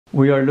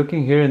We are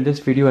looking here in this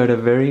video at a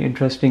very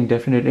interesting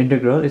definite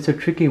integral. It's a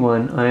tricky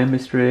one. I am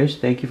Mr.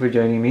 Ish. Thank you for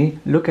joining me.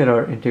 Look at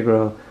our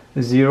integral.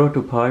 0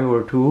 to pi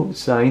over 2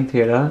 sine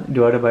theta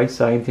divided by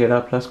sine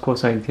theta plus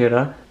cosine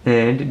theta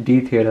and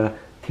d theta.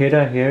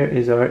 Theta here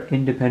is our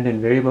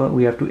independent variable.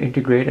 We have to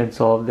integrate and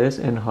solve this,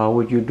 and how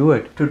would you do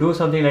it? To do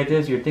something like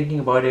this, you're thinking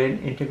about an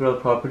integral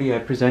property I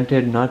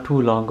presented not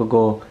too long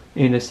ago.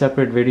 In a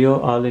separate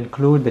video, I'll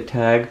include the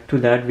tag to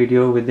that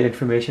video with the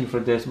information for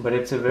this, but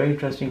it's a very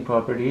interesting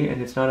property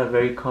and it's not a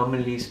very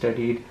commonly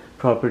studied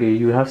property.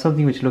 You have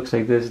something which looks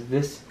like this.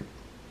 This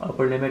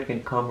upper limit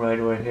can come right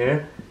over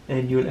here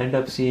and you'll end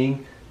up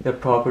seeing the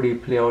property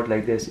play out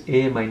like this: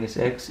 a minus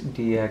x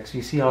dx.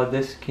 You see how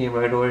this came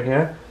right over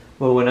here?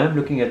 Well, when I'm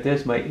looking at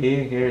this, my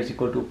a here is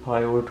equal to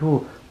pi over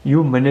 2.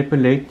 You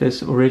manipulate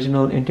this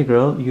original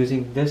integral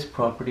using this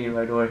property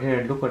right over here,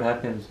 and look what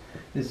happens.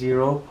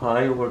 0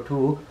 pi over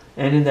 2,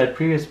 and in that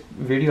previous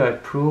video I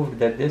proved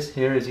that this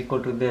here is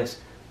equal to this,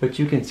 but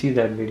you can see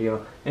that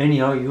video.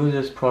 Anyhow, use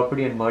this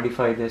property and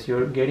modify this.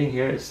 You're getting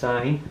here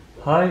sine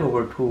pi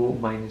over 2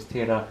 minus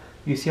theta.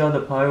 You see how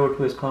the pi over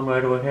 2 has come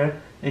right over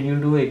here, and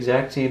you'll do the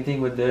exact same thing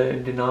with the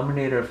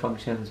denominator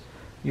functions.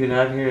 You'll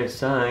have here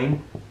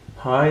sine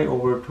pi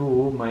over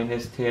 2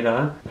 minus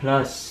theta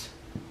plus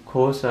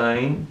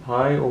cosine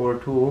pi over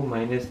 2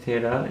 minus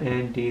theta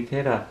and d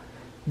theta.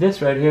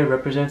 This right here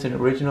represents an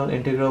original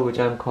integral which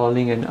I'm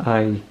calling an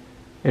I.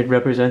 It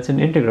represents an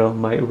integral,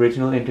 my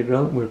original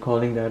integral, we're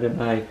calling that an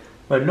I.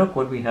 But look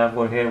what we have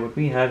over here. What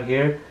we have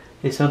here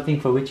is something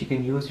for which you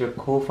can use your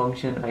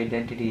co-function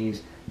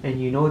identities. And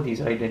you know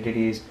these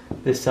identities.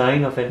 The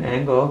sine of an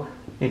angle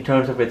in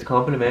terms of its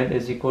complement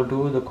is equal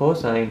to the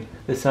cosine.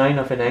 The sine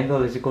of an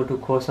angle is equal to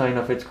cosine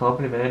of its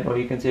complement, or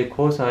you can say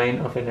cosine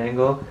of an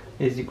angle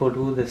is equal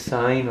to the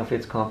sine of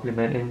its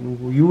complement.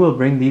 And you will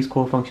bring these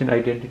co-function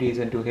identities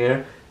into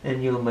here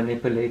and you'll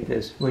manipulate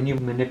this. When you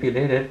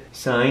manipulate it,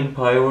 sine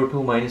pi over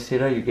 2 minus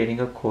theta, you're getting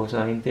a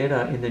cosine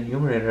theta in the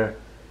numerator.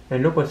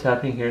 And look what's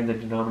happening here in the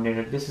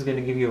denominator. This is going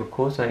to give you a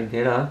cosine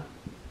theta,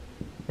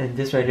 and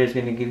this right here is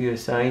going to give you a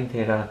sine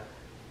theta.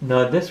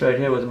 Now this right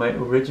here was my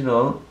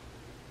original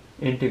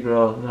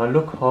integral. Now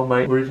look how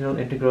my original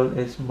integral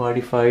is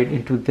modified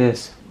into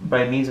this.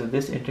 By means of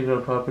this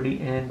integral property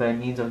and by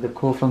means of the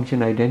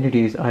co-function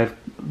identities, I've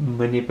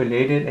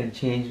manipulated and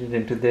changed it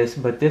into this.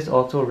 But this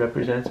also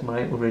represents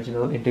my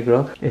original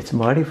integral. It's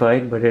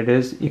modified, but it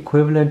is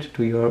equivalent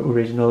to your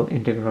original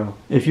integral.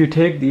 If you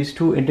take these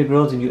two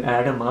integrals and you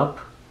add them up,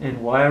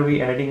 and why are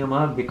we adding them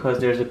up? Because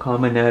there's a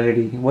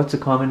commonality. What's the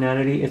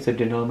commonality? It's the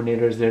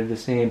denominators, they're the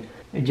same.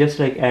 And just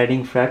like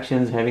adding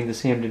fractions having the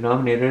same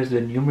denominators,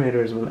 the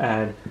numerators will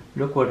add.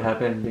 Look what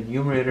happened, the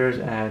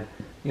numerators add.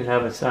 You'll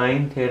have a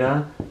sine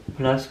theta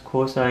plus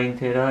cosine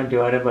theta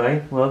divided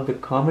by, well, the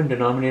common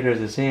denominator is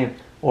the same.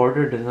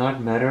 Order does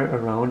not matter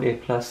around a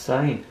plus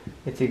sign.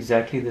 It's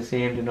exactly the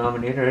same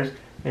denominators,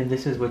 and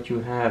this is what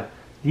you have.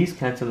 These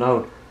cancel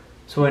out.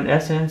 So in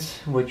essence,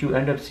 what you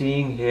end up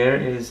seeing here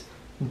is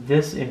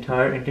this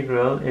entire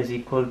integral is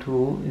equal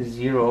to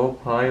 0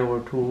 pi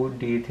over 2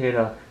 d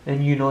theta,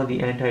 and you know the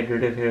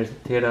antiderivative here is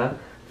theta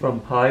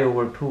from pi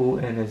over 2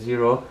 and a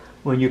 0.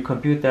 When you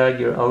compute that,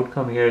 your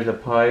outcome here is a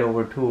pi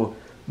over 2,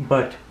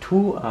 but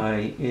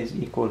 2i is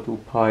equal to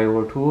pi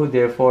over 2,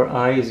 therefore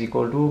I is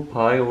equal to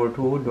pi over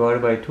 2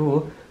 divided by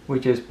 2,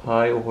 which is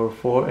pi over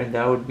 4, and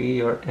that would be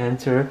your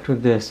answer to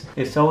this.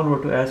 If someone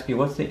were to ask you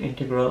what's the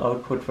integral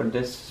output for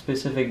this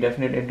specific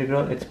definite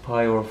integral, it's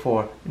pi over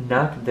 4,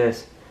 not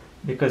this,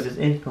 because it's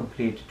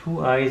incomplete.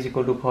 2i is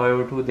equal to pi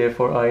over 2,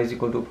 therefore I is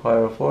equal to pi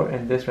over 4,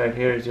 and this right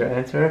here is your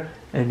answer,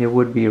 and it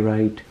would be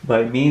right.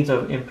 By means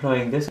of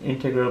employing this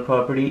integral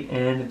property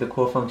and the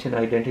co-function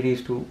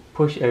identities to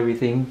push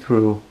everything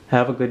through.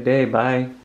 Have a good day. Bye.